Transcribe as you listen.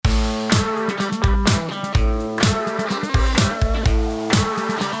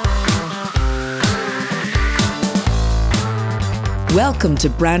Welcome to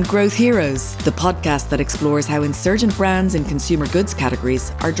Brand Growth Heroes, the podcast that explores how insurgent brands in consumer goods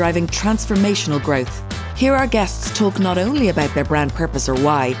categories are driving transformational growth. Here our guests talk not only about their brand purpose or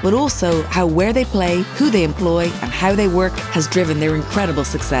why, but also how where they play, who they employ, and how they work has driven their incredible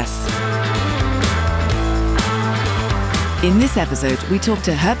success. In this episode, we talk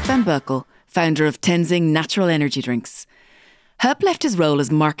to Huub van Berkel, founder of Tenzing Natural Energy Drinks. Huub left his role as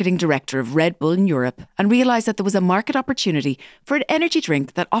marketing director of Red Bull in Europe and realised that there was a market opportunity for an energy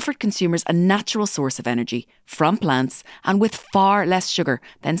drink that offered consumers a natural source of energy from plants and with far less sugar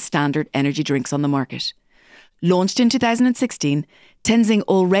than standard energy drinks on the market. Launched in 2016, Tenzing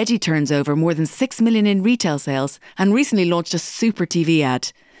already turns over more than 6 million in retail sales and recently launched a super TV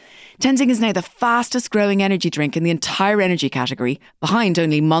ad. Tenzing is now the fastest growing energy drink in the entire energy category, behind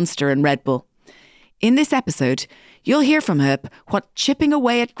only Monster and Red Bull. In this episode, you'll hear from Huub what chipping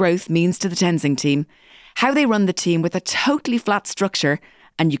away at growth means to the Tenzing team, how they run the team with a totally flat structure,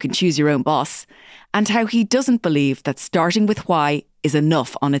 and you can choose your own boss, and how he doesn't believe that starting with why is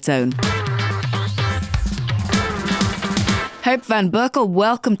enough on its own. Huub van Berkel,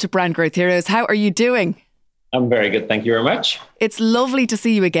 welcome to Brand Growth Heroes. How are you doing? I'm very good, thank you very much. It's lovely to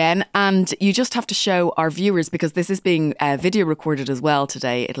see you again, and you just have to show our viewers, because this is being video recorded as well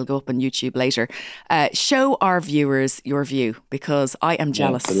today, it'll go up on YouTube later, show our viewers your view, because I am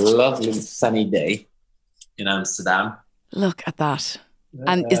jealous. It's a lovely sunny day in Amsterdam. Look at that.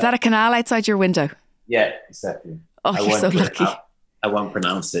 And is that a canal outside your window? Yeah, exactly. Oh, you're so lucky. I won't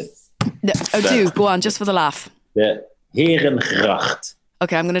pronounce it. No, do, go on, just for the laugh. The Herengracht.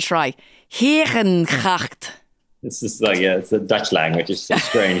 Okay, I'm going to try. Herengracht. This is like, it's the Dutch language. It's so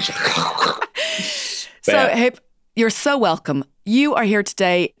strange. So, Huub, you're so welcome. You are here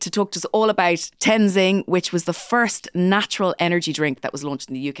today to talk to us all about Tenzing, which was the first natural energy drink that was launched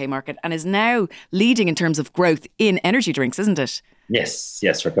in the UK market and is now leading in terms of growth in energy drinks, isn't it? Yes,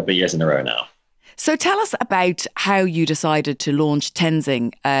 for a couple of years in a row now. So tell us about how you decided to launch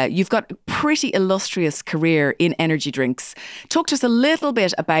Tenzing. You've got a pretty illustrious career in energy drinks. Talk to us a little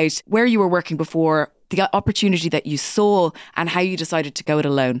bit about where you were working before, the opportunity that you saw, and how you decided to go it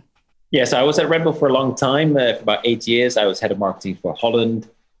alone. Yeah, so I was at Red Bull for a long time, for about 8 years. I was head of marketing for Holland,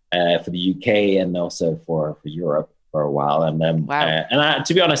 for the UK, and also for Europe for a while. And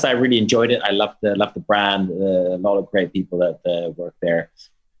to be honest, I really enjoyed it. I loved the brand, a lot of great people that work there.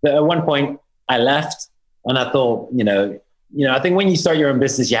 But at one point, I left and I thought, I think when you start your own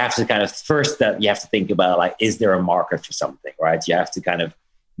business, you have to kind of you have to think about, like, is there a market for something, right? You have to kind of,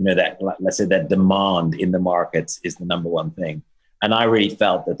 that, let's say, that demand in the market is the number one thing. And I really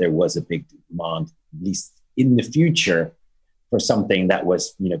felt that there was a big demand, at least in the future, for something that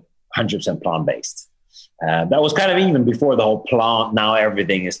was, 100% plant-based. That was kind of even before the whole plant, now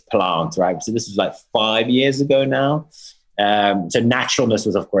everything is plant, right? So this was like 5 years ago now. So naturalness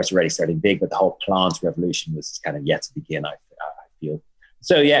was, of course, already starting big, but the whole plant revolution was kind of yet to begin, I feel.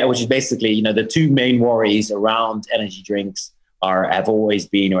 So yeah, which is basically, the two main worries around energy drinks have always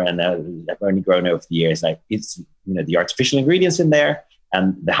been, and have only grown over the years. Like, it's, the artificial ingredients in there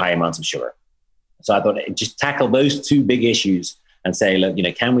and the high amounts of sugar. So I thought I'd just tackle those two big issues and say, look,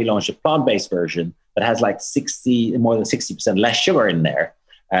 can we launch a plant-based version that has like more than 60% less sugar in there?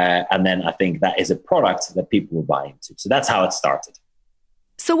 And then I think that is a product that people will buy into. So that's how it started.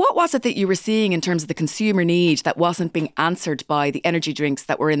 So what was it that you were seeing in terms of the consumer need that wasn't being answered by the energy drinks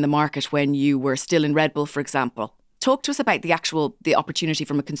that were in the market when you were still in Red Bull, for example? Talk to us about the opportunity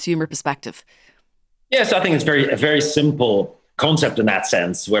from a consumer perspective. Yeah, so I think it's a very simple concept in that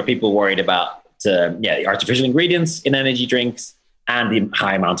sense, where people worried about the artificial ingredients in energy drinks and the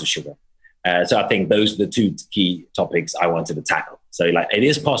high amounts of sugar. So I think those are the two key topics I wanted to tackle. So it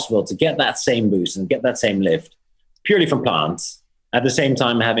is possible to get that same boost and get that same lift purely from plants, at the same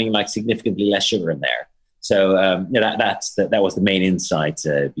time having like significantly less sugar in there. So that was the main insight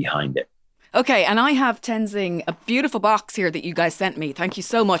behind it. Okay, and I have Tenzing, a beautiful box here that you guys sent me. Thank you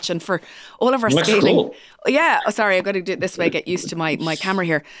so much. And for all of our scaling... Cool. Yeah, sorry, I've got to do it this way, get used to my camera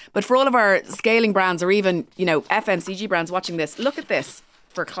here. But for all of our scaling brands, or even, FMCG brands watching this, look at this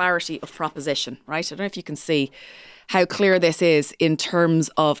for clarity of proposition, right? I don't know if you can see how clear this is in terms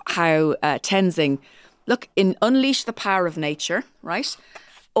of how Tenzing, unleash the power of nature, right?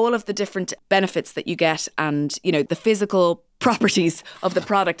 All of the different benefits that you get and, the physical properties of the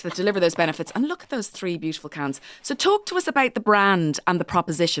product that deliver those benefits. And look at those 3 beautiful cans. So talk to us about the brand and the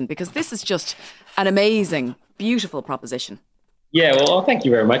proposition, because this is just an amazing, beautiful proposition. Yeah, well, thank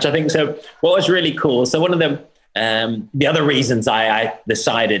you very much. I think so. What was really cool, so one of the other reasons I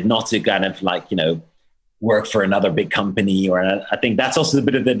decided not to kind of work for another big company, or I think that's also a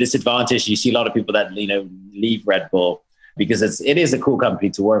bit of the disadvantage. You see a lot of people that, leave Red Bull because it is a cool company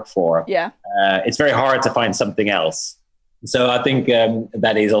to work for. Yeah. It's very hard to find something else. So I think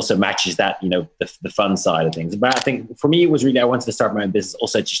that is also matches that, the fun side of things. But I think for me, it was really, I wanted to start my own business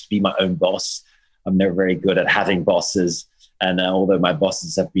also just to be my own boss. I'm never very good at having bosses. And although my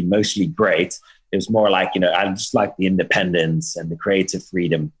bosses have been mostly great, it was more like, I just like the independence and the creative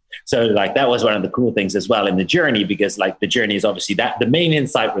freedom. So like that was one of the cool things as well in the journey, because like the journey is obviously that the main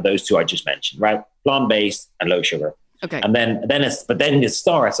insight were those two I just mentioned, right? Plant-based and low sugar. Okay. And then it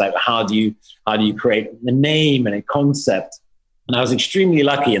starts like, how do you create a name and a concept? And I was extremely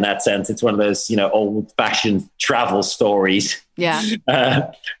lucky in that sense. It's one of those, old-fashioned travel stories. Yeah.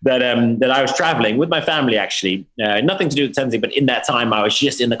 That I was traveling with my family, actually. Nothing to do with Tenzing, but in that time, I was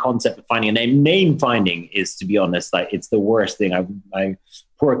just in the concept of finding a name. Name finding is, to be honest, like it's the worst thing. I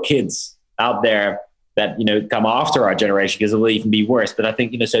poor kids out there that, come after our generation, because it will even be worse. But I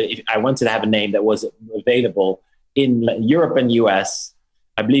think, so if I wanted to have a name that was available in Europe and US,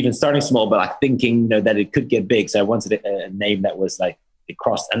 I believe in starting small, but like thinking, that it could get big. So I wanted a name that was like it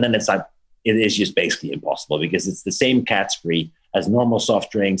crossed, and then it's like it is just basically impossible because it's the same category as normal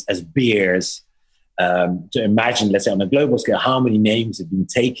soft drinks, as beers. To imagine, let's say on a global scale, how many names have been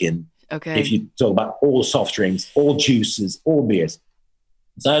taken. Okay. If you talk about all soft drinks, all juices, all beers.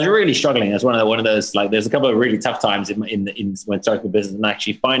 So I was really struggling as one of those. Like, there's a couple of really tough times in when starting a business, and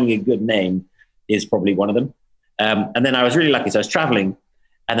actually finding a good name is probably one of them. And then I was really lucky. So I was traveling.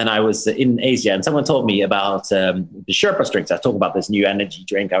 And then I was in Asia, and someone told me about the Sherpa drinks. I talked about this new energy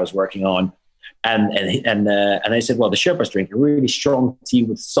drink I was working on, and they said, well, the Sherpa drink, a really strong tea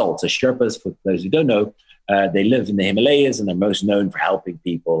with salt. So Sherpas, for those who don't know, they live in the Himalayas, and they're most known for helping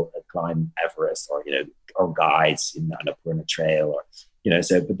people climb Everest, or guides in the Annapurna Trail,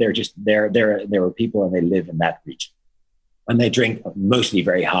 but there are people, and they live in that region, and they drink mostly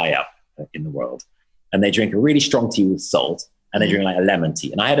very high up in the world, and they drink a really strong tea with salt. And they drink like a lemon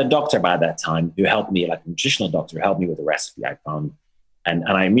tea. And I had a doctor by that time who helped me, like a nutritional doctor, who helped me with the recipe I found. And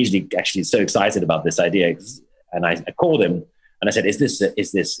I immediately actually so excited about this idea. And I called him and I said, is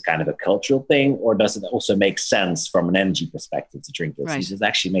this kind of a cultural thing, or does it also make sense from an energy perspective to drink this? Right. He says, it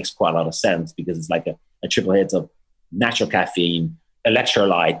actually makes quite a lot of sense because it's like a triple hit of natural caffeine,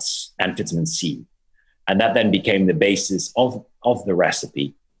 electrolytes, and vitamin C. And that then became the basis of the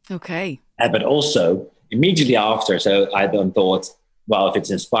recipe. Okay. But also, immediately after, so I then thought, well, if it's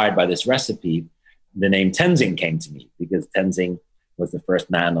inspired by this recipe, the name Tenzing came to me because Tenzing was the first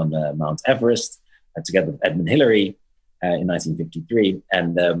man on Mount Everest, together with Edmund Hillary in 1953.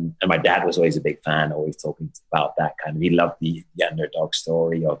 And my dad was always a big fan, always talking about that kind of, he loved the underdog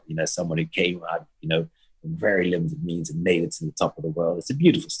story of, someone who came out, with very limited means and made it to the top of the world. It's a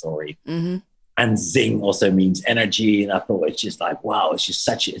beautiful story. Mm-hmm. And Zing also means energy. And I thought it's just like, wow, it's just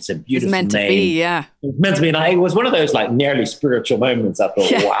it's a beautiful name. It's meant to be, yeah. It's meant to be. And it was one of those like nearly spiritual moments. I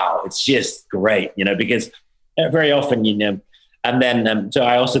thought, wow, it's just great, because very often, and then, so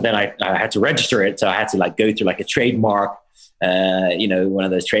I also, I had to register it. So I had to like go through like a trademark, one of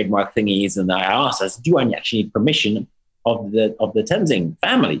those trademark thingies. And I asked, do I actually need permission of the Tenzing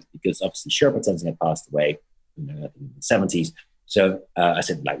family? Because obviously Sherpa Tenzing had passed away, in the 70s. So I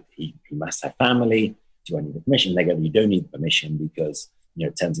said, like, he must have family. Do I need the permission? They go, you don't need permission because,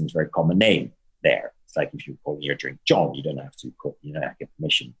 Tenzing is a very common name there. It's like if you call your drink John, you don't have to get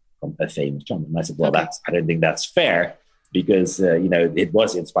permission from a famous John. And I said, well, I don't think that's fair because, it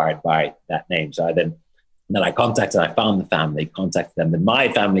was inspired by that name. So I I found the family, contacted them. And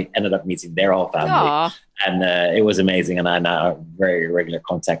my family ended up meeting their whole family. Aww. And it was amazing. And I now very regular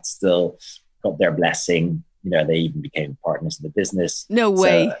contact still, got their blessing. They even became partners in the business. No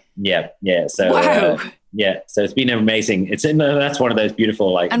way. So, yeah. So, wow. So it's been amazing. That's one of those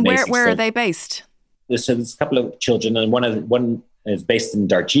beautiful, like, and where are they based? So there's a couple of children, and one is based in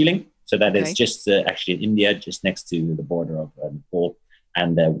Darjeeling. So that is just actually in India, just next to the border of Nepal.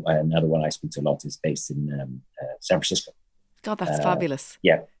 And another one I speak to a lot is based in San Francisco. God, that's fabulous.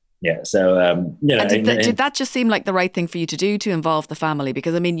 Yeah. So, and did that just seem like the right thing for you to do, to involve the family?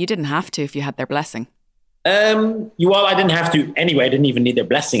 Because, I mean, you didn't have to if you had their blessing. Well, I didn't have to anyway. I didn't even need their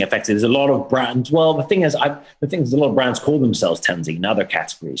blessing. Effectively, there's a lot of brands. Well, the thing is, a lot of brands call themselves Tenzing in other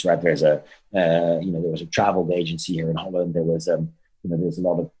categories, right? There's there was a travel agency here in Holland. There was, there's a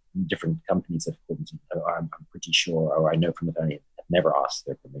lot of different companies that call themselves. I'm pretty sure, or I know from the family, have never asked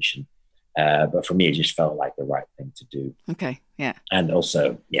their permission. But for me, it just felt like the right thing to do. Okay, yeah. And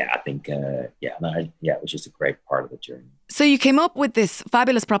also, I think, it was just a great part of the journey. So you came up with this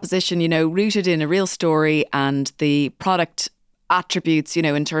fabulous proposition, rooted in a real story, and the product attributes,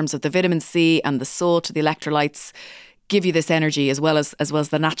 in terms of the vitamin C and the salt, the electrolytes, give you this energy as well as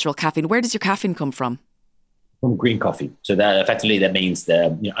the natural caffeine. Where does your caffeine come from? From green coffee. So that effectively that means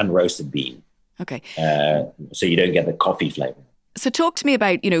the unroasted bean. Okay. So you don't get the coffee flavor. So talk to me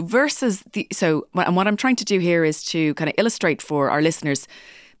about, versus and what I'm trying to do here is to kind of illustrate for our listeners,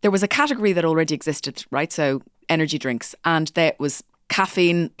 there was a category that already existed, right? So energy drinks, and that was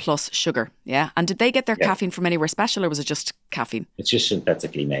caffeine plus sugar. Yeah. And did they get their caffeine from anywhere special, or was it just caffeine? It's just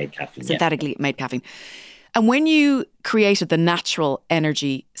synthetically made caffeine. Synthetically made caffeine. And when you created the natural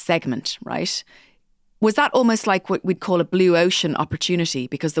energy segment, right, was that almost like what we'd call a blue ocean opportunity,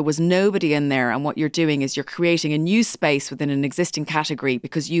 because there was nobody in there, and what you're doing is you're creating a new space within an existing category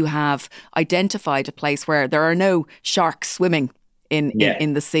because you have identified a place where there are no sharks swimming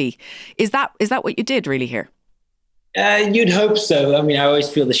in the sea. Is that what you did really here? You'd hope so. I mean, I always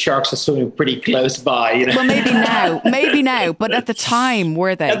feel the sharks are swimming pretty close by. Well, maybe now, but at the time,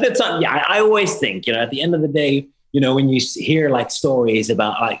 were they? At the time, yeah. I always think, at the end of the day, when you hear like stories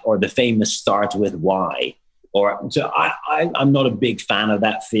about or the famous starts with why, I'm not a big fan of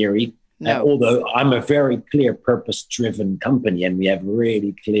that theory. No. Although I'm a very clear purpose-driven company, and we have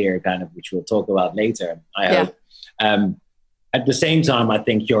really clear kind of, which we'll talk about later, I hope. At the same time, I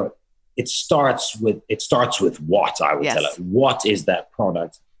think it starts with what I would tell it. What is that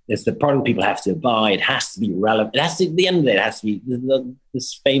product? It's the product people have to buy. It has to be relevant. It has to, at the end of the day, it has to be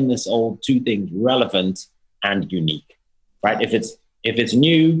this famous old two things: relevant and unique, right? If it's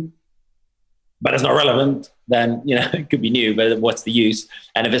new, but it's not relevant, then it could be new, but what's the use?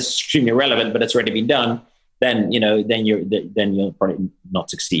 And if it's extremely relevant, but it's already been done, then you'll probably not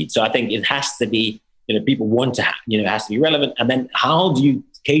succeed. So I think it has to be, people want to, it has to be relevant, and then how do you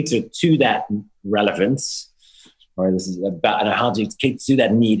cater to that relevance, or this is about how do you cater to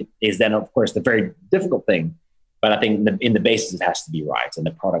that need, is then of course the very difficult thing. But I think in the basis it has to be right, and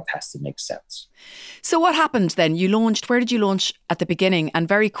the product has to make sense. So what happened then? Where did you launch at the beginning? And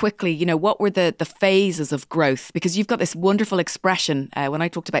very quickly, what were the phases of growth? Because you've got this wonderful expression when I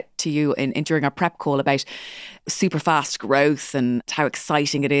talked about to you during our prep call about super fast growth and how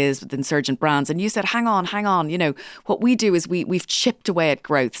exciting it is with insurgent brands. And you said, hang on, what we do is we've chipped away at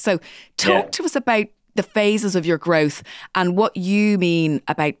growth. So talk to us about the phases of your growth and what you mean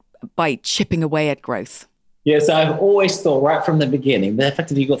by chipping away at growth. Yes, I've always thought right from the beginning that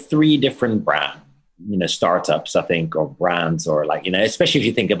effectively you've got three different brand, startups, I think, or brands, or like, especially if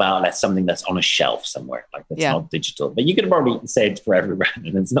you think about that's something that's on a shelf somewhere, like that's not digital. But you could probably say it for every brand,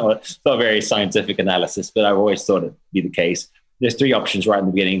 and it's not a very scientific analysis, but I've always thought it'd be the case. There's three options right in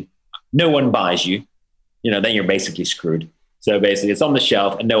the beginning. No one buys you, then you're basically screwed. So basically it's on the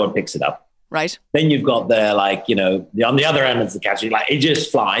shelf and no one picks it up. Right. Then you've got on the other end of the category, like it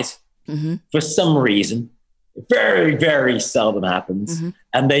just flies for some reason. Very, very seldom happens. Mm-hmm.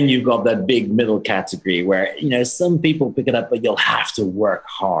 And then you've got that big middle category where, some people pick it up, but you'll have to work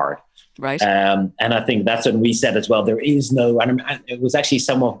hard. Right. And I think that's when we said as well, there is no, and it was actually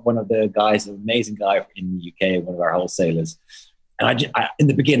one of the guys, an amazing guy in the UK, one of our wholesalers. And I in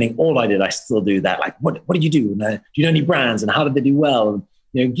the beginning, all I did, I still do that. Like, what did you do? And, do you know any brands, and how did they do well?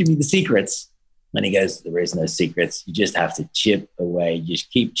 And, give me the secrets. And he goes, there is no secrets. You just have to chip away. You just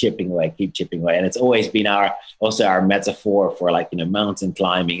keep chipping away. And it's always been our metaphor for mountain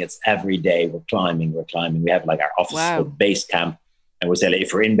climbing. It's every day we're climbing. We have like our office called Base Camp. And we say,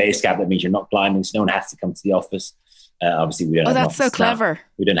 if we're in Base Camp, that means you're not climbing. So no one has to come to the office. Obviously, we don't have an office. Oh, that's so clever.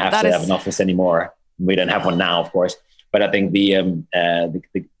 We don't have to have an office anymore. We don't have one now, of course. But I think the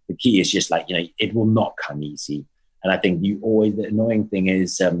key is just it will not come easy. And I think the annoying thing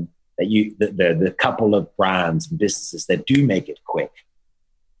is, the couple of brands and businesses that do make it quick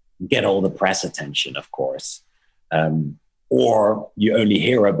get all the press attention, of course, or you only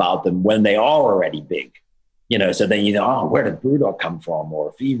hear about them when they are already big, so then where did BrewDog come from,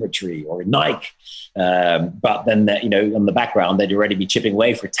 or Fever Tree, or Nike, but then on the background they'd already be chipping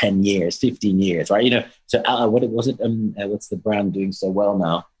away for 10 years, 15 years, right? So what was it? What's the brand doing so well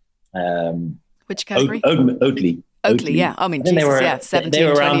now? Which category? Oatly, yeah. I mean, Jesus,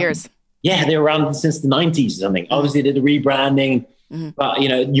 17, 20 years. Yeah, they were around since the 90s or something. Obviously, they did the rebranding, but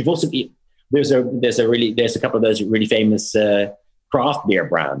you've also there's a couple of those really famous craft beer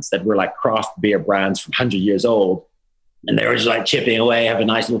brands that were like craft beer brands from 100 years old, and they were just like chipping away, have a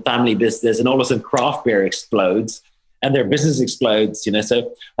nice little family business, and all of a sudden craft beer explodes and their business explodes.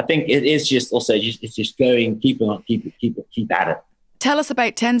 So I think it is just also it's just going, keep at it. Tell us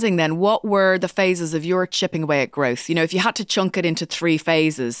about Tenzing then. What were the phases of your chipping away at growth? If you had to chunk it into three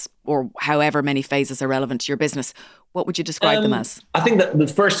phases, or however many phases are relevant to your business, what would you describe them as? I think that the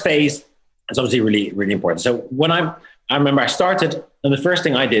first phase is obviously really, really important. So when I remember I started, and the first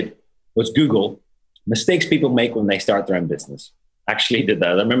thing I did was Google mistakes people make when they start their own business. actually did that.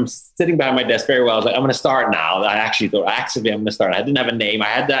 I remember sitting behind my desk very well. I was like, I'm going to start now. I actually thought, I'm going to start. I didn't have a name. I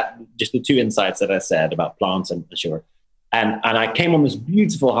had just the two insights that I said about plants and sugar. And I came on this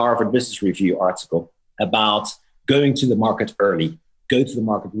beautiful Harvard Business Review article about going to the market early. Go to the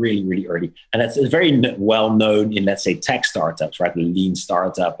market really, really early. And it's very well known in, let's say, tech startups, right? The lean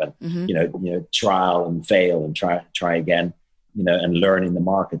startup and, trial and fail and try again, and learn in the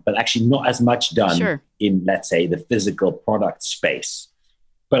market, but actually not as much done in, let's say, the physical product space.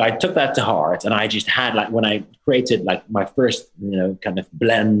 But I took that to heart, and I just had, like, when I created like my first, kind of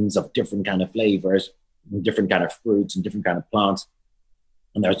blends of different kind of flavors, different kind of fruits and different kind of plants.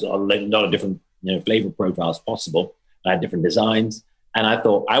 And there's a lot of different, flavor profiles possible. I had different designs. And I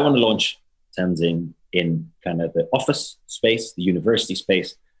thought, I want to launch Tenzing in kind of the office space, the university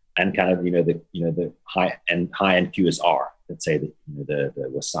space, and kind of, the high end QSR, let's say the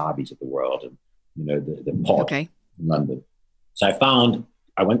Wasabis of the world, and, the pod in London. So I found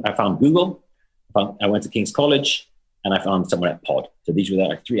Google, I went to King's College, and I found someone at Pod. So these were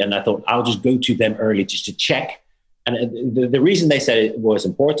like three. And I thought, I'll just go to them early just to check. And the reason they said it was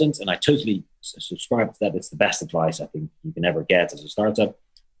important, and I totally subscribe to that, it's the best advice I think you can ever get as a startup.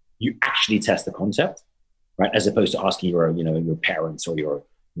 You actually test the concept, right? As opposed to asking your parents or your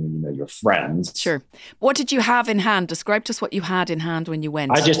friends. Sure. What did you have in hand? Describe to us what you had in hand when you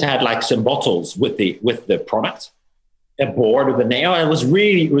went. I just had like some bottles with the product, a board with a nail. It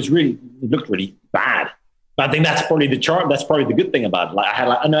looked really bad. But I think that's probably the charm. That's probably the good thing about it. Like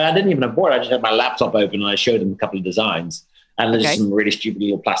I didn't even have a board. I just had my laptop open and I showed them a couple of designs, and there's some really stupid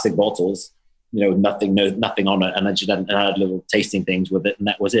little plastic bottles, nothing on it. And I had little tasting things with it, and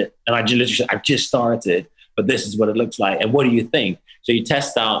that was it. And I just started, but this is what it looks like. And what do you think? So you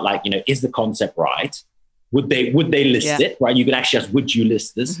test out, like, is the concept right? Would they list it, right? You can actually ask, would you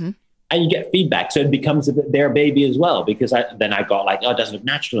list this? Mm-hmm. And you get feedback. So it becomes their baby as well, because I got like, it doesn't look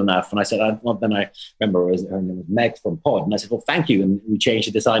natural enough. And I said, then I remember her name was Meg from Pod. And I said, well, thank you. And we changed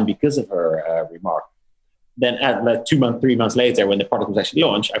the design because of her remark. Then like 3 months later, when the product was actually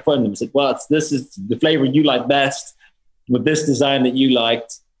launched, I phoned them and said, well, this is the flavor you like best with this design that you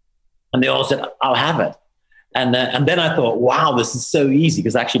liked. And they all said, I'll have it. And then I thought, wow, this is so easy,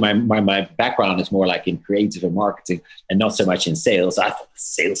 because actually my background is more like in creative and marketing and not so much in sales. I thought the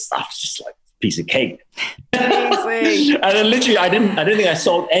sales stuff is just like a piece of cake. Amazing. And then literally, I didn't think I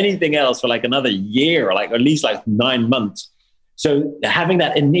sold anything else for like another year, or like at least like 9 months. So having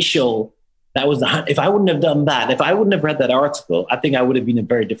that initial, if I wouldn't have done that, if I wouldn't have read that article, I think I would have been in a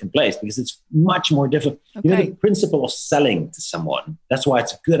very different place, because it's much more difficult. Okay. The principle of selling to someone, that's why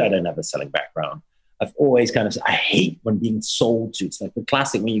it's good I don't have a selling background. I've always kind of said, I hate when being sold to. It's like the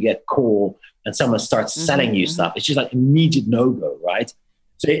classic when you get a call and someone starts selling you stuff. It's just like immediate no-go, right?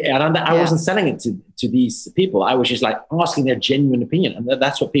 So I wasn't selling it to these people. I was just like asking their genuine opinion. And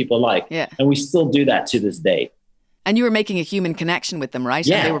that's what people like. Yeah. And we still do that to this day. And you were making a human connection with them, right?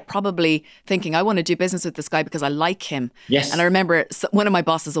 Yeah. And they were probably thinking, I want to do business with this guy because I like him. Yes. And I remember one of my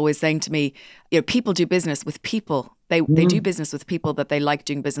bosses always saying to me, people do business with people. They do business with people that they like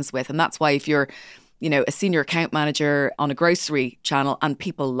doing business with. And that's why if you're, a senior account manager on a grocery channel and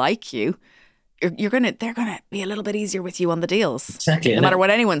people like you, they're going to be a little bit easier with you on the deals. Exactly. No matter what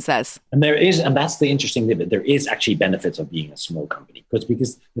anyone says. And that's the interesting thing, there is actually benefits of being a small company.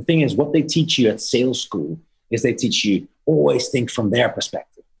 Because the thing is, what they teach you at sales school is they teach you always think from their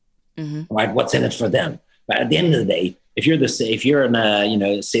perspective, right? What's in it for them? But at the end of the day, if you're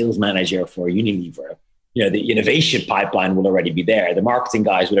a sales manager for Unilever, the innovation pipeline will already be there. The marketing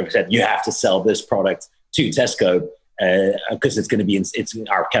guys would have said, you have to sell this product to Tesco because it's going to be,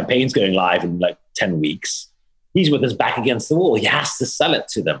 our campaign's going live in like 10 weeks. He's with his back against the wall. He has to sell it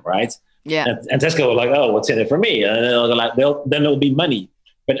to them, right? Yeah. And Tesco were like, oh, what's in it for me? And then there'll be money.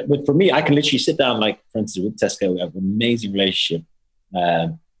 But for me, I can literally sit down, like, for instance, with Tesco, we have an amazing relationship.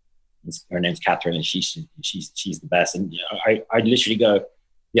 Her name's Catherine, and she's the best. And I literally go,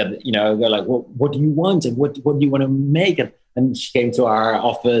 I go like, well, what do you want? And what do you want to make? And she came to our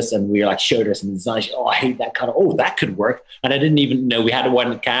office and we showed her some designs. I hate that color. Oh, that could work. And I didn't even know we had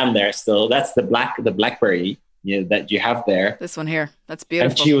one can there still. That's the blackberry, that you have there. This one here. That's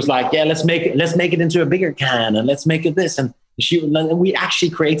beautiful. And she was like, yeah, let's make it into a bigger can, and let's make it this. And we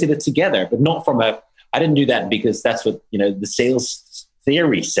actually created it together, but not I didn't do that because that's what, the sales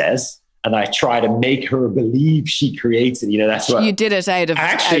theory says. And I try to make her believe she created, that's what you did it out of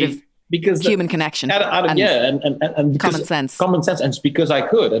because human connection, and common sense, and it's because I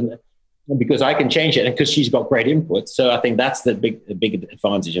could, and because I can change it, and because she's got great input. So I think that's the big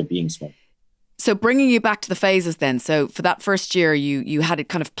advantage of being small. So bringing you back to the phases then. So for that first year, you had it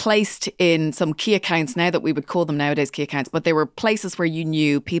kind of placed in some key accounts now that we would call them nowadays key accounts, but they were places where you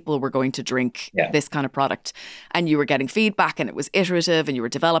knew people were going to drink this kind of product and you were getting feedback and it was iterative and you were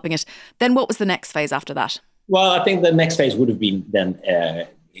developing it. Then what was the next phase after that? Well, I think the next phase would have been then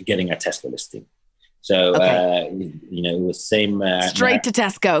getting a Tesco listing. So, it was same... Straight to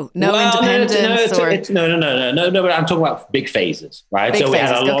Tesco, independence? No, but I'm talking about big phases, right? Big so phases.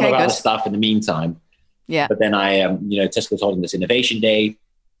 We had a lot of other stuff in the meantime. Yeah. But then Tesco was holding this innovation day.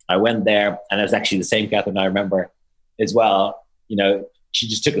 I went there and it was actually the same Catherine I remember as well. She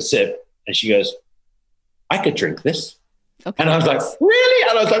just took a sip and she goes, I could drink this. Okay, and I was like, really?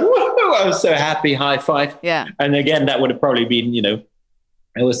 And I was like, whoa, I was so happy, high five. Yeah. And again, that would have probably been,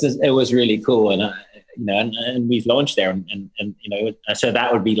 it was really cool. And, and we've launched there and so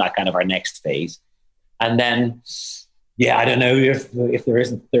that would be like kind of our next phase. And then, I don't know if there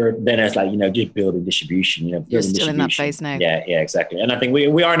isn't third, then it's like, just building distribution, You're still in that phase now. Yeah, exactly. And I think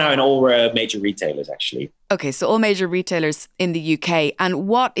we are now in all major retailers actually. Okay. So all major retailers in the UK. And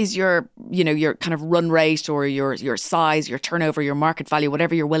what is your kind of run rate or your size, your turnover, your market value,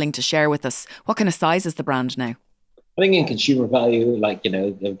 whatever you're willing to share with us? What kind of size is the brand now? I think in consumer value,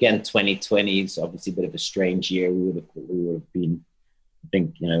 again, 2020 is obviously a bit of a strange year. We would have been, I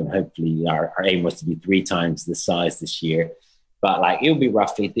think, hopefully our aim was to be 3 times the size this year. But it'll be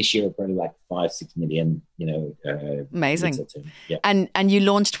roughly this year, probably 5-6 million, amazing. Yeah. And you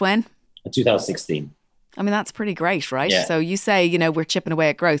launched when? 2016. I mean, that's pretty great, right? Yeah. So you say, we're chipping away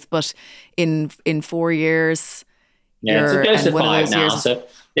at growth, but in 4 years... Yeah, it's close to 5 now. So,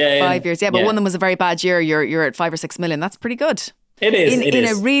 5 years. Yeah, but one of them was a very bad year. You're at 5 or 6 million. That's pretty good. It is. In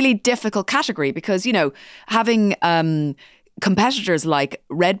a really difficult category because, having competitors like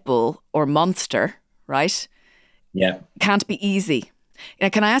Red Bull or Monster, right? Yeah. Can't be easy.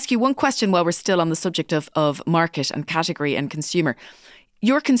 Can I ask you one question while we're still on the subject of market and category and consumer?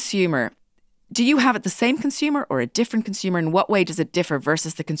 Your consumer, do you have it the same consumer or a different consumer? In what way does it differ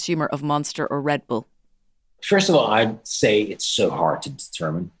versus the consumer of Monster or Red Bull? First of all, I'd say it's so hard to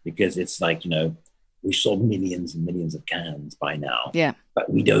determine because it's we sold millions and millions of cans by now. Yeah.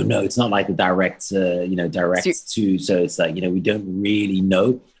 But we don't know. It's not like a direct, So it's we don't really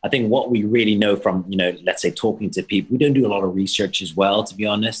know. I think what we really know from, let's say talking to people, we don't do a lot of research as well, to be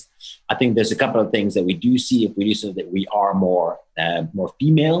honest. I think there's a couple of things that we do see if we do so that we are more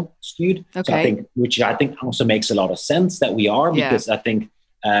female skewed. Okay. So I think, which I think also makes a lot of sense that we are because I think,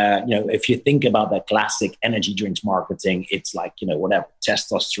 if you think about the classic energy drinks marketing, it's whatever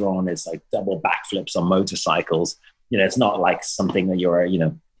testosterone is double backflips on motorcycles. It's not like something that you're,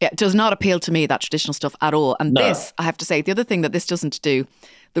 Yeah, it does not appeal to me, that traditional stuff at all. And this, I have to say, the other thing that this doesn't do,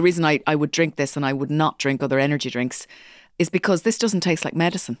 the reason I would drink this and I would not drink other energy drinks is because this doesn't taste like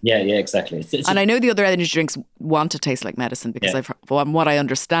medicine. Yeah, exactly. And I know the other energy drinks want to taste like medicine because from what I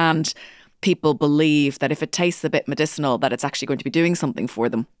understand, people believe that if it tastes a bit medicinal, that it's actually going to be doing something for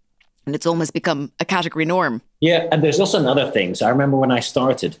them. And it's almost become a category norm. Yeah, and there's also another thing. So I remember when I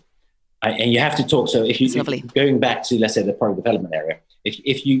started, and you have to talk. So if going back to, let's say, the product development area, I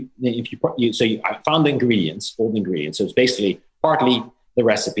found the ingredients, all the ingredients. So it's basically partly the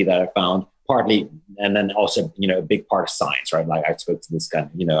recipe that I found, partly, and then also, a big part of science, right? Like I spoke to this guy,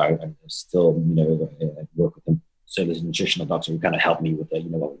 I still, work with him. So there's a nutritional doctor who kind of helped me with the,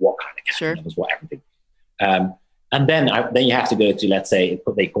 what kind of chemicals, what everything. And then you have to go to, let's say,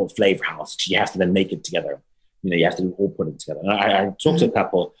 what they call flavor house. You have to then make it together. You have to all put it together. And I talked to a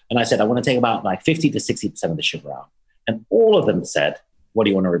couple and I said, I want to take about 50 to 60% of the sugar out. And all of them said, what do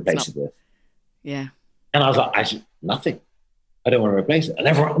you want to replace it with? Yeah. And I was like, actually, nothing. I don't want to replace it.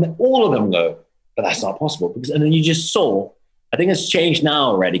 And all of them go, but that's not possible. And then you just saw, I think it's changed now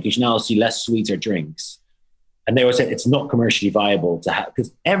already because you now see less sweeter drinks. And they always said it's not commercially viable to have,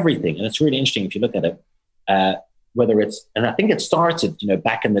 because everything, and it's really interesting if you look at it, whether it's, and I think it started,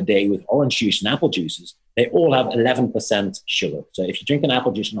 back in the day with orange juice and apple juices, they all have 11% sugar. So if you drink an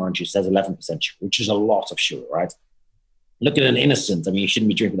apple juice and orange juice, it has 11% sugar, which is a lot of sugar, right? Look at an innocent. I mean, you shouldn't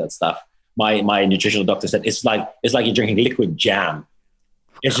be drinking that stuff. My nutritional doctor said, it's like you're drinking liquid jam.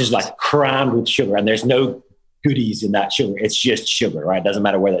 It's just crammed with sugar and there's no goodies in that sugar. It's just sugar, right? It doesn't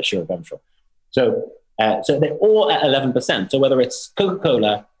matter where that sugar comes from. So they're all at 11%. So whether it's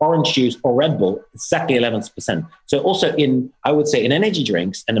Coca-Cola, orange juice, or Red Bull, exactly 11%. So also I would say in energy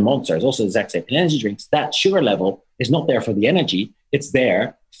drinks, and the Monster is also the exact same. In energy drinks, that sugar level is not there for the energy. It's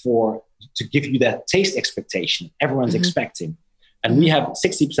there to give you that taste expectation everyone's expecting. And we have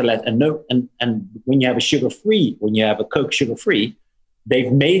 60% less. And when you have when you have a Coke sugar-free,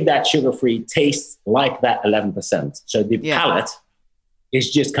 they've made that sugar-free taste like that 11%. So the palate is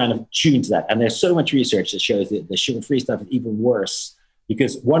just kind of tuned to that. And there's so much research that shows that the sugar-free stuff is even worse,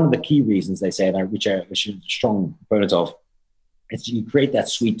 because one of the key reasons they say, which are a strong proponent of, is you create that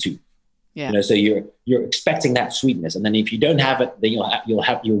sweet tooth. Yeah. So you're expecting that sweetness, and then if you don't have it, then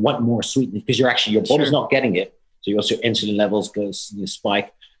you'll want more sweetness, because your body's not getting it. So also insulin levels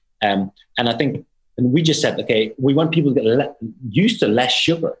spike. And I think, and we just said, okay, we want people to get used to less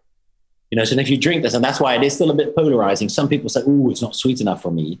sugar. So if you drink this, and that's why it is still a bit polarizing. Some people say, "Oh, it's not sweet enough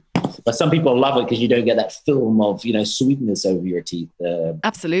for me," but some people love it because you don't get that film of sweetness over your teeth.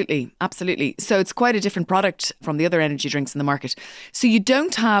 Absolutely. So it's quite a different product from the other energy drinks in the market. So you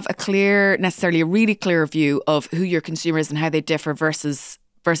don't have necessarily a really clear view of who your consumer is and how they differ versus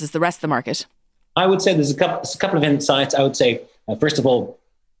the rest of the market. I would say there's a couple of insights. I would say, first of all,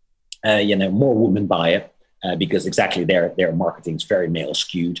 more women buy it because exactly their marketing is very male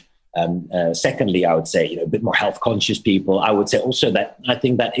skewed. Secondly, I would say, a bit more health conscious people. I would say also that I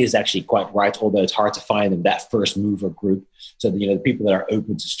think that is actually quite right, although it's hard to find in that first mover group. So, the people that are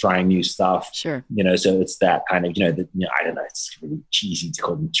open to trying new stuff. Sure. So it's that kind of, I don't know, it's really cheesy to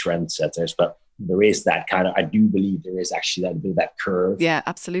call them trendsetters, but there is that kind of, I do believe there is actually that bit of that curve. Yeah,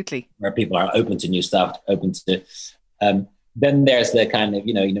 absolutely. Where people are open to new stuff, open to, then there's the kind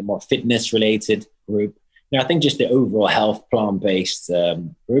of, more fitness related group. I think just the overall health plant-based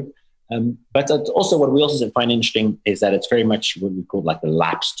group. But also what we also find interesting is that it's very much what we call like the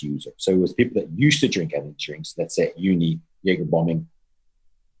lapsed user. So it was people that used to drink energy drinks, let's say at uni, Jaeger bombing,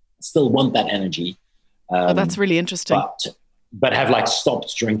 still want that energy. That's really interesting. But have like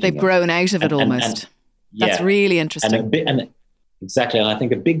stopped drinking. They've grown out of it almost. That's really interesting. Exactly. And I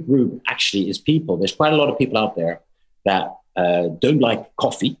think a big group actually is people. There's quite a lot of people out there that don't like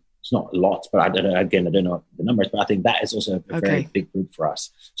coffee. It's not a lot, but I don't know the numbers, but I think that is also a very big group for us.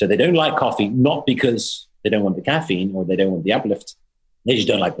 So they don't like coffee, not because they don't want the caffeine or they don't want the uplift. They just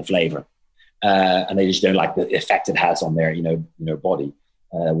don't like the flavor. And they just don't like the effect it has on their, body,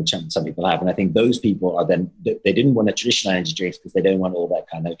 which some people have. And I think those people are then, they didn't want a traditional energy drinks because they don't want all that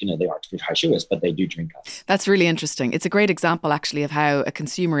kind of, the artificial high sugars, but they do drink us. That's really interesting. It's a great example actually of how a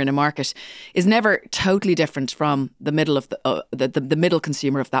consumer in a market is never totally different from the middle of the middle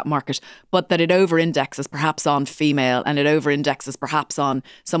consumer of that market, but that it over-indexes perhaps on female, and it over-indexes perhaps on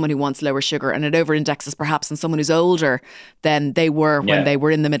someone who wants lower sugar, and it over-indexes perhaps on someone who's older than they were when they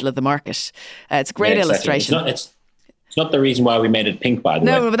were in the middle of the market. It's a great illustration. It's not the reason why we made it pink, by the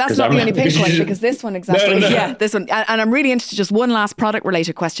way. No, but that's not the only pink one, because this one exactly. No. Yeah, this one. And I'm really interested, just one last product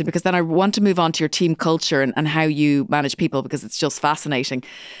related question, because then I want to move on to your team culture and how you manage people, because it's just fascinating.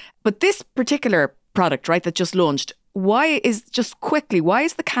 But this particular product, right, that just launched, why is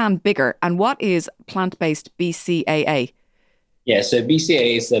the can bigger, and what is plant-based BCAA? Yeah, so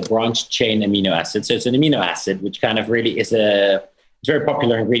BCAA is a branched chain amino acid. So it's an amino acid, which kind of really is it's a very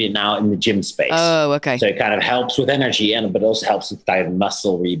popular ingredient now in the gym space. Oh, okay. So it kind of helps with energy, but also helps with diet and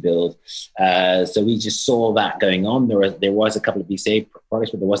muscle rebuild. So we just saw that going on. There was a couple of BCAA products,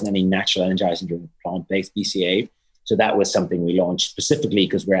 but there wasn't any natural energizing drink with plant-based BCAA. So that was something we launched specifically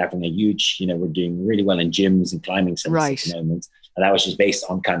because we're having a huge, we're doing really well in gyms and climbing centers at the moment. And that was just based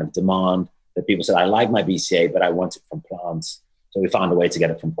on kind of demand that people said, I like my BCAA, but I want it from plants. So we found a way to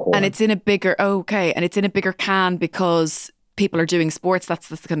get it from corn. And it's in a bigger, can because people are doing sports. That's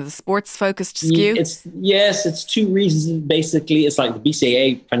kind of the sports focused skew. It's two reasons. Basically, it's like the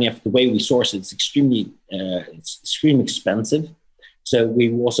BCAA, funny enough, the way we source it, it's extremely expensive. So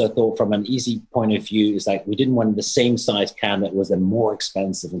we also thought from an easy point of view, is like we didn't want the same size can that was then more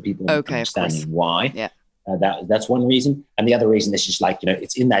expensive, and people understanding why. Yeah. That's one reason. And the other reason is just like,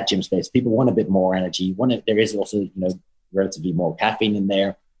 it's in that gym space. People want a bit more energy. There is also, relatively more caffeine in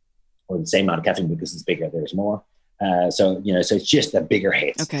there, or the same amount of caffeine because it's bigger, there's more. So it's just a bigger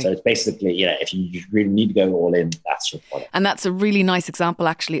hit. Okay. So it's basically, if you really need to go all in, that's your product. And that's a really nice example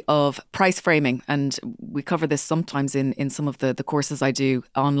actually of price framing. And we cover this sometimes in some of the courses I do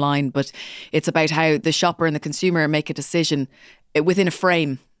online, but it's about how the shopper and the consumer make a decision within a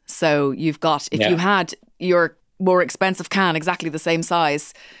frame. So you've got, if you had your more expensive can exactly the same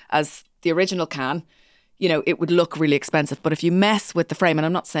size as the original can, it would look really expensive. But if you mess with the frame, and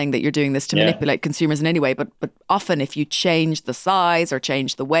I'm not saying that you're doing this to manipulate consumers in any way, but often if you change the size or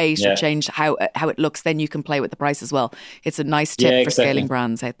change the weight or change how it looks, then you can play with the price as well. It's a nice tip for scaling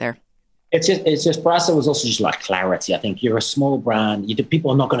brands out there. It's just for us, it was also just like clarity. I think you're a small brand.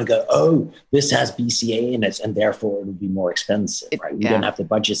 People are not going to go, oh, this has BCAA in it, and therefore it would be more expensive, right? We don't have the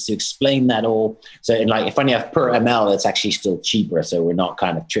budgets to explain that all. So, funny enough, per ml, it's actually still cheaper. So we're not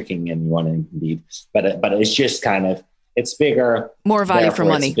kind of tricking anyone, indeed. But it's just kind of, it's bigger, more value for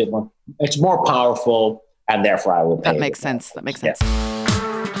money. It's more powerful, and therefore I will pay. That makes sense.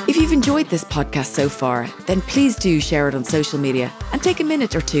 If you've enjoyed this podcast so far, then please do share it on social media and take a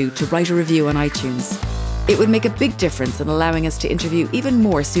minute or two to write a review on iTunes. It would make a big difference in allowing us to interview even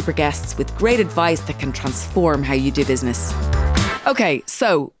more super guests with great advice that can transform how you do business. Okay,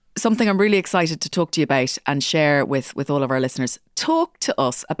 so something I'm really excited to talk to you about and share with all of our listeners. Talk to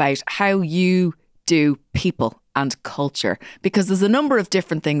us about how you do people and culture, because there's a number of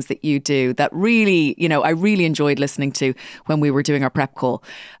different things that you do that really, I really enjoyed listening to when we were doing our prep call.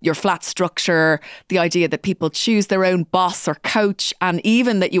 Your flat structure, the idea that people choose their own boss or coach, and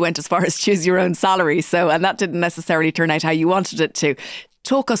even that you went as far as choose your own salary. And that didn't necessarily turn out how you wanted it to.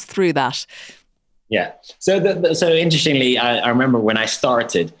 Talk us through that. Yeah. So interestingly, I remember when I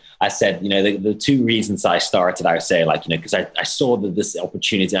started, I said, the two reasons I started, I would say, because I saw this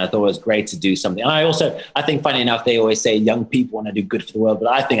opportunity and I thought it was great to do something. And I think, funny enough, they always say young people want to do good for the world.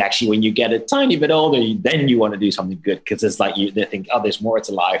 But I think actually when you get a tiny bit older, then you want to do something good, because it's like they think, there's more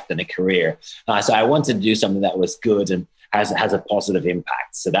to life than a career. So I wanted to do something that was good and has a positive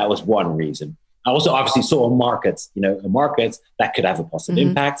impact. So that was one reason. I also obviously saw a market that could have a positive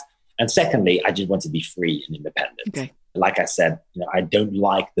impact. And secondly, I just want to be free and independent. Okay. Like I said, I don't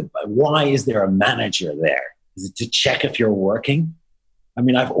like why is there a manager there? Is it to check if you're working? I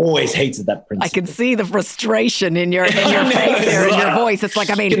mean, I've always hated that principle. I can see the frustration in your face there, in your voice. It's like,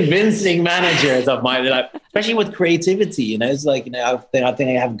 convincing managers of mine, especially with creativity, it's like, I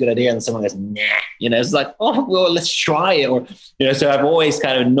think I have a good idea, and someone goes, nah, it's like, oh, well, let's try it. Or, so I've always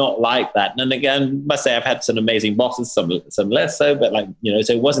kind of not liked that. And again, I must say I've had some amazing bosses, some less so, but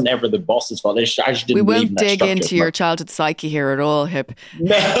so it wasn't ever the boss's fault. I just didn't. We won't dig into your childhood psyche here at all, Hip.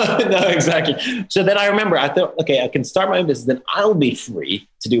 No, exactly. So then I remember, I thought, okay, I can start my own business, then I'll be free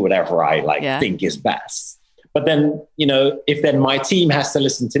to do whatever I think is best. But then, if then my team has to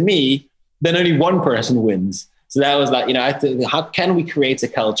listen to me, then only one person wins. So that was like, how can we create a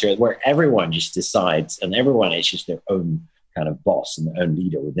culture where everyone just decides and everyone is just their own kind of boss and their own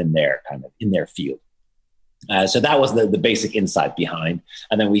leader within their kind of in their field. So that was the basic insight behind.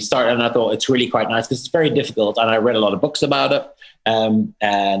 And then we started, and I thought it's really quite nice because it's very difficult. And I read a lot of books about it. And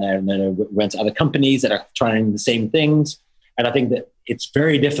then I went to other companies that are trying the same things. And I think that it's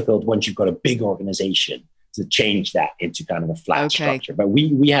very difficult once you've got a big organization to change that into kind of a flat structure. But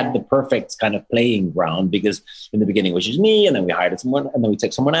we had the perfect kind of playing ground, because in the beginning it was just me, and then we hired someone, and then we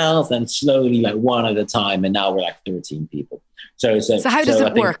took someone else, and slowly one at a time. And now we're 13 people. So how does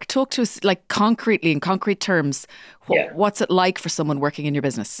it work? Talk to us concretely, in concrete terms. What's it like for someone working in your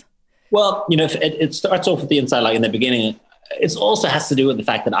business? Well, it starts off with the inside, in the beginning. It also has to do with the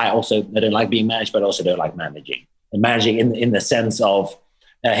fact that I don't like being managed, but also don't like managing. And managing in the sense of,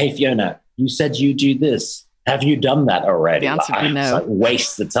 hey, Fiona, you said you do this. Have you done that already? The answer would be no. It's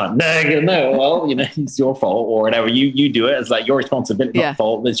waste the time. No. Well, it's your fault or whatever. You do it. It's your responsibility, not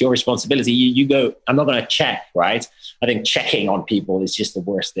fault. It's your responsibility. You go, I'm not going to check, right? I think checking on people is just the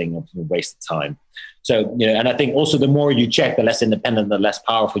worst thing, of a waste of time. So, and I think also the more you check, the less independent, the less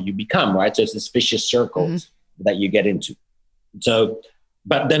powerful you become, right? So it's this vicious circle that you get into. So,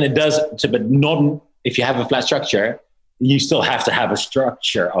 but then it does, but not, if you have a flat structure, you still have to have a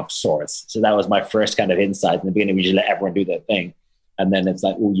structure of sorts. So that was my first kind of insight. In the beginning, we just let everyone do their thing. And then it's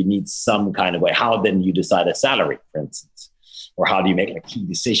you need some kind of way. How then you decide a salary, for instance? Or how do you make key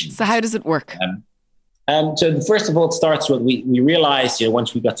decisions? So how does it work? So first of all, it starts with, we realized,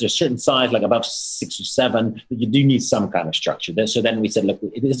 once we got to a certain size, above 6 or 7, that you do need some kind of structure. So then we said, look,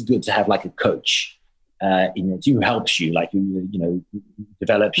 it is good to have a coach in your team who helps you, who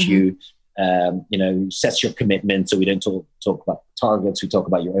develops you, sets your commitment. So we don't talk about targets. We talk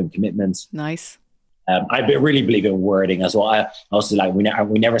about your own commitments. Nice. I really believe in wording as well. I also we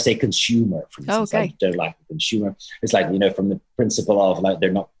never say consumer, for instance. Okay. I don't like the consumer. It's from the principle of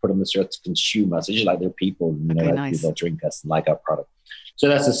they're not put on the search consumer. So it's just they're people, nice. People drink us and like our product. So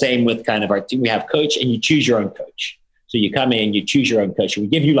that's the same with kind of our team. We have coach, and you choose your own coach. So you come in, you choose your own coach. We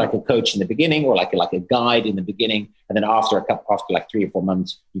give you a coach in the beginning, or like a guide in the beginning. And then after 3 or 4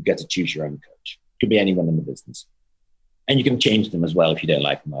 months, you get to choose your own coach. Could be anyone in the business. And you can change them as well if you don't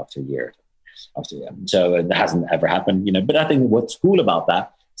like them after a year. So that hasn't ever happened, but I think what's cool about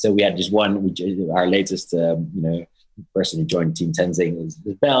that. So we had just our latest, person who joined Team Tenzing is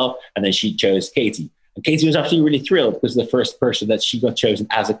Belle, and then she chose Katie. And Katie was actually really thrilled because the first person that she got chosen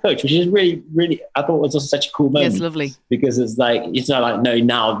as a coach, which is really, really, I thought was also such a cool moment. Yeah, it's lovely. Because it's it's not no,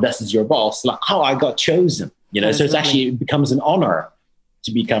 now this is your boss. I got chosen, so it's lovely. Actually, it becomes an honor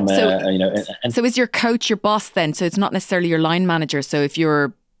to become So is your coach your boss then? So it's not necessarily your line manager. So if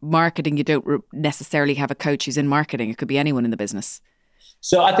you're marketing, you don't necessarily have a coach who's in marketing. It could be anyone in the business.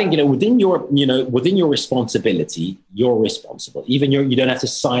 So I think, within your responsibility, you're responsible. Even you don't have to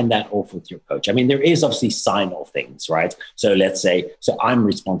sign that off with your coach. I mean, there is obviously sign off things, right? So let's say, I'm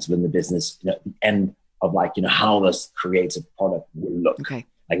responsible in the business, at the end of how this creative product will look. Okay.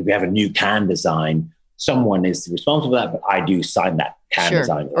 Like if we have a new can design, someone is responsible for that, but I do sign that can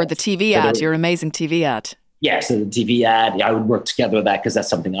design. Or the TV ad, your amazing TV ad. Yeah, so the TV ad, I would work together with that because that's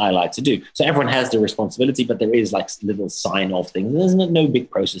something I like to do. So everyone has their responsibility, but there is little sign-off things. There's no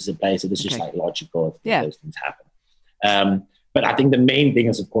big process in place, so it's just logical if those things happen. But I think the main thing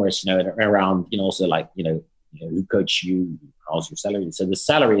is, of course, around, also who coach you, how's your salary? So the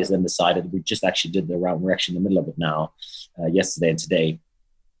salary is then decided. We just actually did we're actually in the middle of it now, yesterday and today.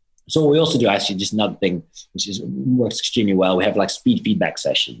 So we also do actually just another thing, which works extremely well. We have speed feedback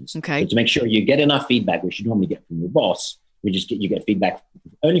sessions. Okay. So to make sure you get enough feedback, which you normally get from your boss, you get feedback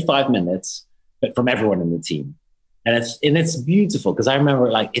only 5 minutes, but from everyone in the team. And it's beautiful because I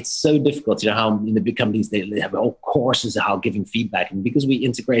remember it's so difficult, how in the big companies, they have whole courses of how giving feedback. And because we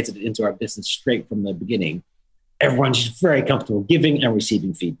integrated it into our business straight from the beginning, everyone's just very comfortable giving and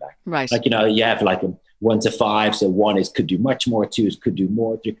receiving feedback. Right. You have a 1 to 5. So 1 is could do much more, 2 is could do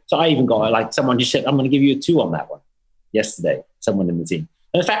more. 3. So I even got someone just said, I'm going to give you a 2 on that one yesterday, someone in the team.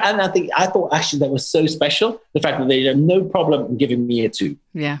 And in fact, I thought actually that was so special. The fact that they had no problem giving me a 2.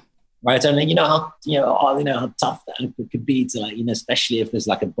 Yeah. Right. And how tough that could be to especially if there's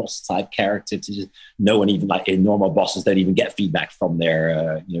a boss type character to just no one even normal bosses don't even get feedback from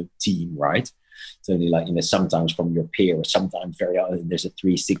their, team. Right. It's only sometimes from your peer, or sometimes there's a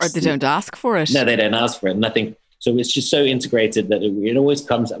 360. Or they don't ask for it. No, they don't ask for it. And I think so. It's just so integrated that it always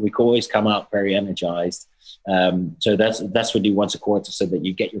comes. We can always come out very energized. So that's what we do once a quarter, so that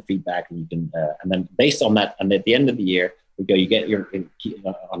you get your feedback and you can, and then based on that, and at the end of the year, you get your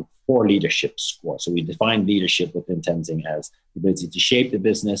on 4 leadership score. So we define leadership within Tenzing as the ability to shape the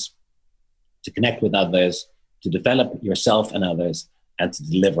business, to connect with others, to develop yourself and others, and to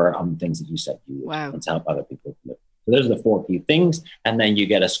deliver on the things that you said you would, and to help other people deliver. So those are the 4 key things. And then you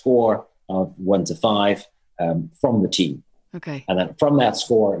get a score of 1 to 5 from the team. Okay. And then from that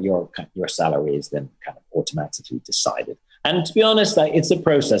score, your salary is then kind of automatically decided. And to be honest, it's a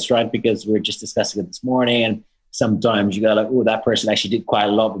process, right? Because we were just discussing it this morning, and sometimes you go that person actually did quite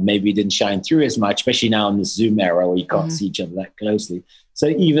a lot, but maybe didn't shine through as much, especially now in this Zoom era where you can't see each other that closely. So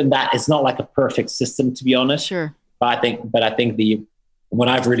even that, it's not a perfect system, to be honest. Sure. But I think what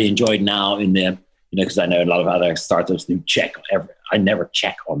I've really enjoyed now in the, because I know a lot of other startups do I never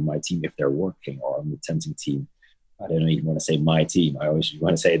check on my team if they're working, or on the Tenzing team. I don't even want to say my team. I always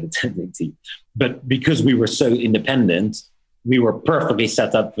want to say the Tenzing team. But because we were so independent, we were perfectly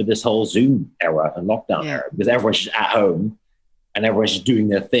set up for this whole Zoom era and lockdown era, because everyone's just at home and everyone's just doing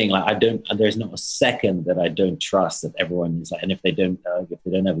their thing. There's not a second that I don't trust that everyone is and if they don't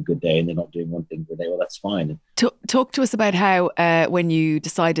have a good day and they're not doing one thing per day, well, that's fine. Talk to us about how, when you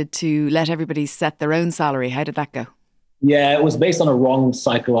decided to let everybody set their own salary, how did that go? Yeah, it was based on a wrong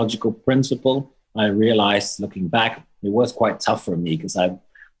psychological principle. I realized looking back, it was quite tough for me because it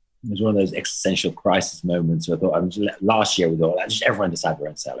was one of those existential crisis moments where I thought, last year we thought, just everyone decide their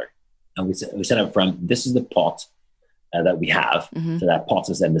own salary. And we said up front, this is the pot that we have. Mm-hmm. So that pot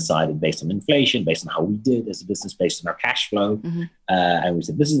is then decided based on inflation, based on how we did as a business, based on our cash flow. Mm-hmm. And we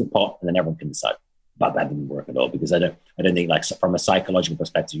said, this is the pot, and then everyone can decide. But that didn't work at all, because I don't think from a psychological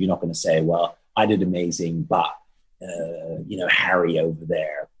perspective, you're not going to say, well, I did amazing, but Harry over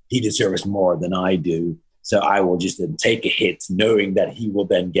there, he deserves more than I do. So I will just then take a hit knowing that he will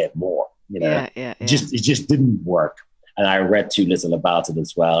then get more, It just didn't work. And I read too little about it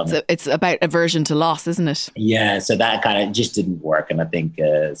as well. So it's about aversion to loss, isn't it? Yeah. So that kind of just didn't work. And I think,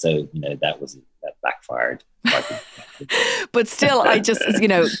 that backfired. But still, I just,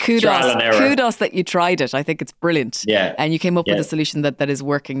 kudos that you tried it. I think it's brilliant. Yeah. And you came up with a solution that is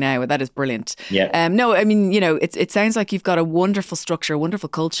working now. That is brilliant. Yeah. No, I mean, it sounds like you've got a wonderful structure, wonderful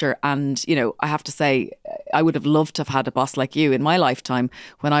culture. And, I have to say, I would have loved to have had a boss like you in my lifetime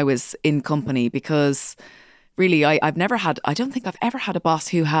when I was in company, because really, I don't think I've ever had a boss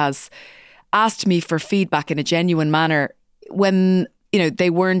who has asked me for feedback in a genuine manner when, they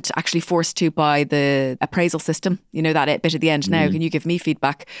weren't actually forced to by the appraisal system, that bit at the end. Now, can you give me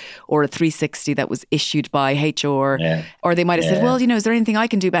feedback? Or a 360 that was issued by HR. Yeah. Or they might have said, well, is there anything I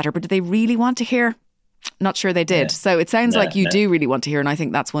can do better? But do they really want to hear? Not sure they did. Yeah. So it sounds like you do really want to hear, and I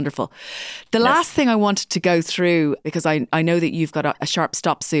think that's wonderful. The last thing I wanted to go through, because I know that you've got a sharp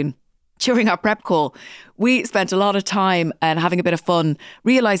stop soon. During our prep call, we spent a lot of time and having a bit of fun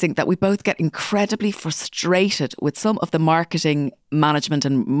realising that we both get incredibly frustrated with some of the marketing management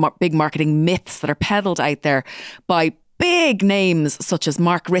and big marketing myths that are peddled out there by big names such as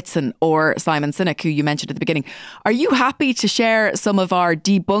Mark Ritson or Simon Sinek, who you mentioned at the beginning. Are you happy to share some of our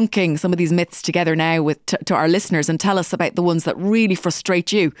debunking some of these myths together now to our listeners and tell us about the ones that really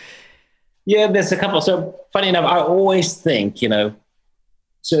frustrate you? Yeah, there's a couple. So funny enough, I always think,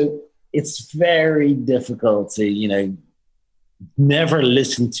 so it's very difficult to, never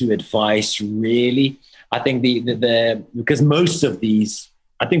listen to advice, really. I think because most of these,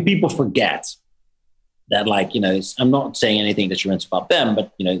 I think people forget that, I'm not saying anything detrimental about them,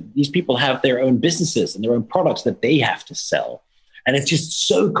 but, these people have their own businesses and their own products that they have to sell. And it's just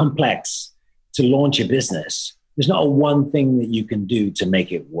so complex to launch a business. There's not one thing that you can do to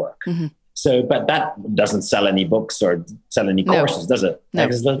make it work. Mm-hmm. So, but that doesn't sell any books or sell any courses, does it? No.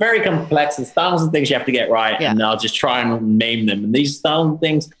 It's very complex. There's thousands of things you have to get right, and I'll just try and name them. And these thousand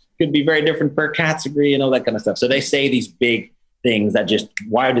things could be very different per category and all that kind of stuff. So they say these big things that just,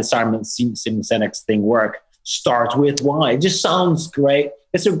 why did Simon Sinek's thing work? Start with why. It just sounds great.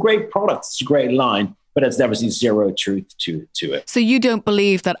 It's a great product. It's a great line, but it's obviously zero truth to it. So you don't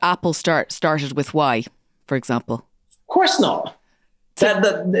believe that Apple started with why, for example? Of course not.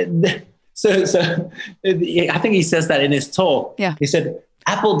 So I think he says that in his talk. Yeah. He said,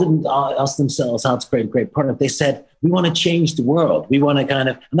 Apple didn't ask themselves how to create a great product. They said, we want to change the world. We want to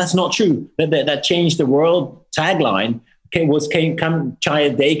and that's not true. That change the world tagline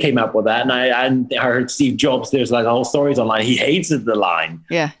China Day came up with that. And I heard Steve Jobs, there's like a whole stories online. He hated the line.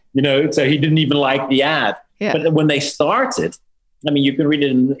 Yeah. So he didn't even like the ad. Yeah. But when they started, you can read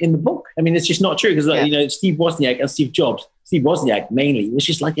it in the book. It's just not true because, Steve Wozniak and Steve Jobs, Steve Wozniak mainly, was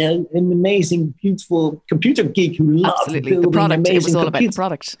just like an amazing, beautiful computer geek who loved building the product. It was all computers. about the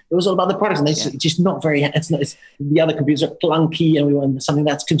product. It was all about the product. And it's just not very, the other computers are clunky and we want something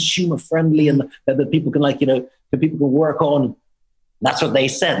that's consumer friendly and that people can that people can work on. That's what they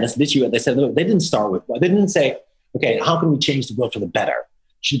said. That's literally what they said. They didn't start with, they didn't say, okay, how can we change the world for the better?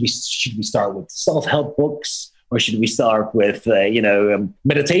 Should we start with self-help books? Or should we start with,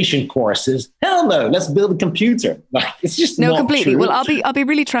 meditation courses? Hell no, let's build a computer. It's just no, not completely. True. Well, I'll be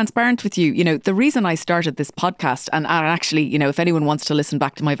really transparent with you. The reason I started this podcast, and actually, if anyone wants to listen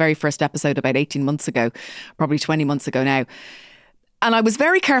back to my very first episode about 18 months ago, probably 20 months ago now, and I was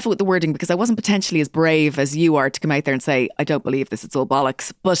very careful with the wording because I wasn't potentially as brave as you are to come out there and say, I don't believe this, it's all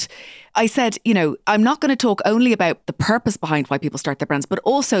bollocks. But I said, I'm not going to talk only about the purpose behind why people start their brands, but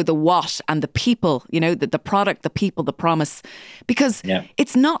also the what and the people, the product, the people, the promise. Because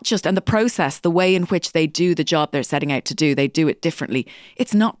it's not just, and the process, the way in which they do the job they're setting out to do, they do it differently.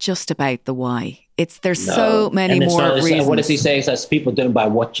 It's not just about the why. There's so many more reasons. What does he say? He says people don't buy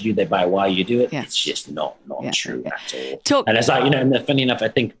what you do, they buy why you do it. Yeah. It's just not true at all. And it's like, and funny enough, I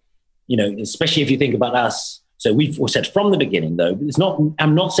think, especially if you think about us. So we've said from the beginning, though,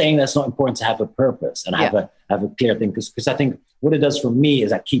 I'm not saying that's not important to have a purpose and have a clear thing, because I think what it does for me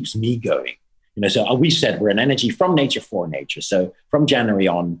is that keeps me going. So we said we're an energy from nature for nature. So from January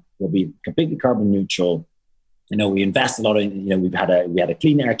on, we'll be completely carbon neutral. We invest a lot in, we had a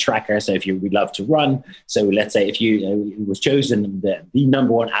clean air tracker. So we love to run. So let's say if it was chosen the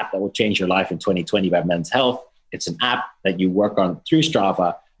number one app that will change your life in 2020 by Men's Health. It's an app that you work on through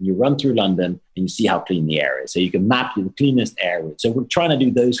Strava. You run through London and you see how clean the air is. So you can map the cleanest air. So we're trying to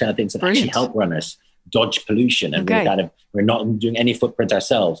do those kind of things that actually help runners dodge pollution. And we're not doing any footprint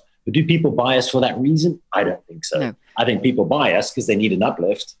ourselves. But do people buy us for that reason? I don't think so. No. I think people buy us because they need an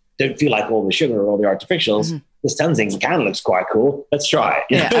uplift. Don't feel like all the sugar or all the artificials. Mm-hmm. This Tenzing can looks quite cool. Let's try it.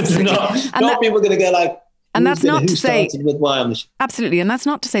 Yeah, absolutely. not people going to go like, and that's not to say with why on the absolutely, and that's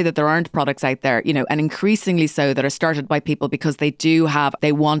not to say that there aren't products out there, and increasingly so that are started by people because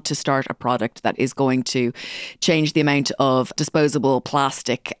they want to start a product that is going to change the amount of disposable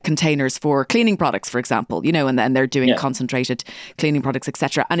plastic containers for cleaning products, for example, and then they're doing concentrated cleaning products,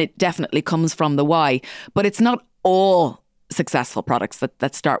 etc. And it definitely comes from the why, but it's not all successful products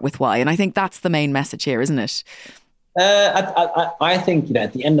that start with why. And I think that's the main message here, isn't it? I think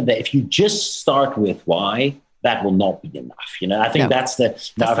at the end of the day, if you just start with why, that will not be enough. I think that's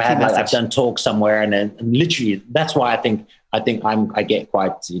I've done talks somewhere, and literally that's why I think I get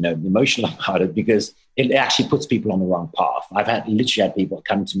quite emotional about it, because it actually puts people on the wrong path. I've literally had people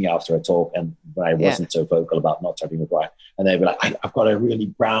come to me after a talk, and when I wasn't so vocal about not starting with why, and they'd be like, I've got a really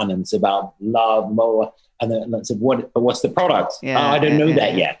brand and it's about love more. And then I said, what's the product? I don't know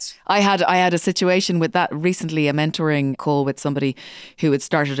that yet. I had a situation with that recently, a mentoring call with somebody who had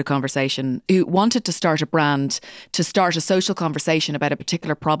started a conversation, who wanted to start a brand, to start a social conversation about a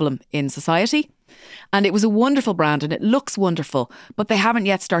particular problem in society. And it was a wonderful brand and it looks wonderful, but they haven't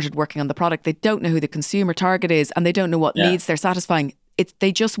yet started working on the product. They don't know who the consumer target is and they don't know what needs they're satisfying.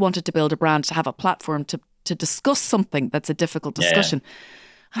 They just wanted to build a brand to have a platform to to discuss something that's a difficult discussion.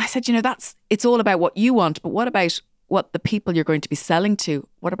 And I said, it's all about what you want, but what about what the people you're going to be selling to?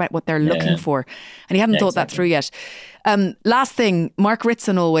 What about what they're looking for? And he hadn't thought that through yet. Last thing, Mark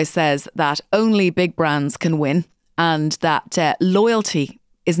Ritson always says that only big brands can win, and that loyalty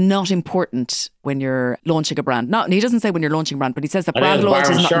is not important when you're launching a brand. He doesn't say when you're launching a brand, but he says that brand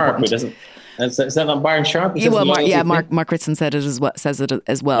loyalty is not important. Is that on Byron Sharp? Mark Ritson says it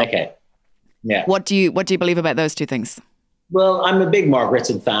as well. Okay. Yeah. What do you believe about those two things? Well, I'm a big Mark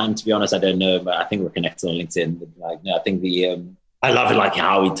Ritson fan. To be honest, I don't know, but I think we're connected on LinkedIn. But I think I love it, like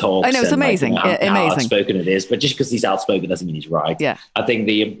how he talks. I know, it's amazing. How outspoken it is. But just because he's outspoken doesn't mean he's right. Yeah. I think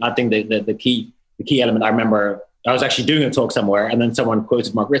the key element. I remember I was actually doing a talk somewhere, and then someone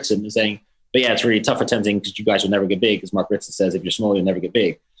quoted Mark Ritson and saying, "But yeah, it's really tough for Tenzing because you guys will never get big." Because Mark Ritson says, "If you're small, you'll never get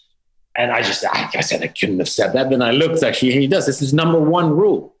big." And I said I couldn't have said that. Then I looked. Actually, he does. This is number one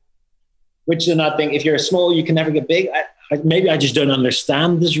rule. Which then I think if you're small, you can never get big. Maybe I just don't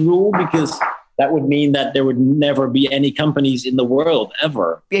understand this rule, because that would mean that there would never be any companies in the world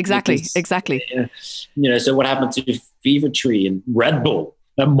ever. Exactly. So what happened to Fever Tree and Red Bull?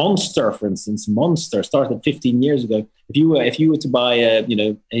 Monster, for instance, Monster started 15 years ago. If you were to buy,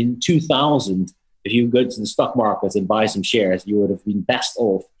 in 2000, if you go to the stock markets and buy some shares, you would have been best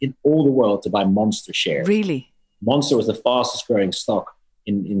off in all the world to buy Monster shares. Really? Monster was the fastest growing stock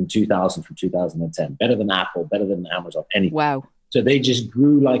in 2000 from 2010. Better than Apple, better than Amazon, anything. Wow. So they just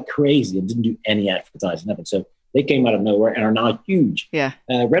grew like crazy and didn't do any advertising, nothing. So they came out of nowhere and are now huge. Yeah.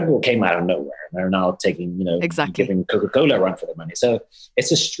 Red Bull came out of nowhere and they're now taking, giving Coca-Cola a run for their money. So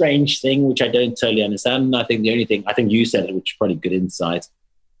it's a strange thing, which I don't totally understand. And I think the only thing, I think you said it, which is probably good insight,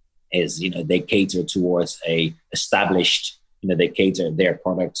 is, they cater towards a established, they cater their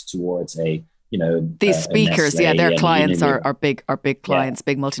product towards these speakers, Nestle, their clients are big clients,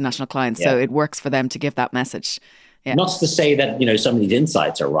 big multinational clients. Yeah. So it works for them to give that message. Yeah. Not to say that, some of these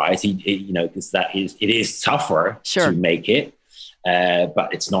insights are right, because it is tougher to make it, but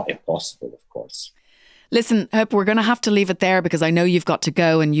it's not impossible, of course. Listen, Huub, we're going to have to leave it there because I know you've got to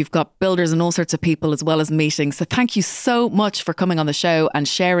go and you've got builders and all sorts of people as well as meetings. So thank you so much for coming on the show and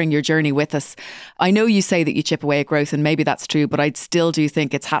sharing your journey with us. I know you say that you chip away at growth, and maybe that's true, but I still do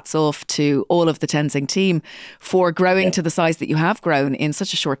think it's hats off to all of the Tenzing team for growing to the size that you have grown in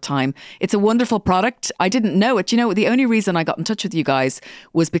such a short time. It's a wonderful product. I didn't know it. The only reason I got in touch with you guys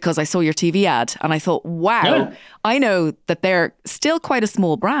was because I saw your TV ad and I thought, wow, I know that they're still quite a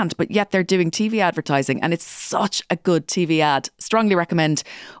small brand, but yet they're doing TV advertising. And it's such a good TV ad. Strongly recommend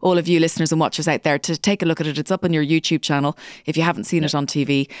all of you listeners and watchers out there to take a look at it. It's up on your YouTube channel if you haven't seen it on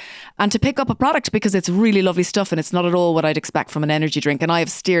TV, and to pick up a product because it's really lovely stuff and it's not at all what I'd expect from an energy drink. And I have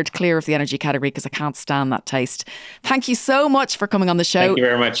steered clear of the energy category because I can't stand that taste. Thank you so much for coming on the show. Thank you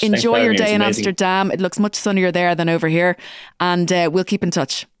very much. Enjoy your day in Amsterdam. It looks much sunnier there than over here, and we'll keep in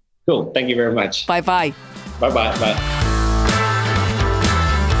touch. Cool. Thank you very much. Bye-bye. Bye-bye. Bye.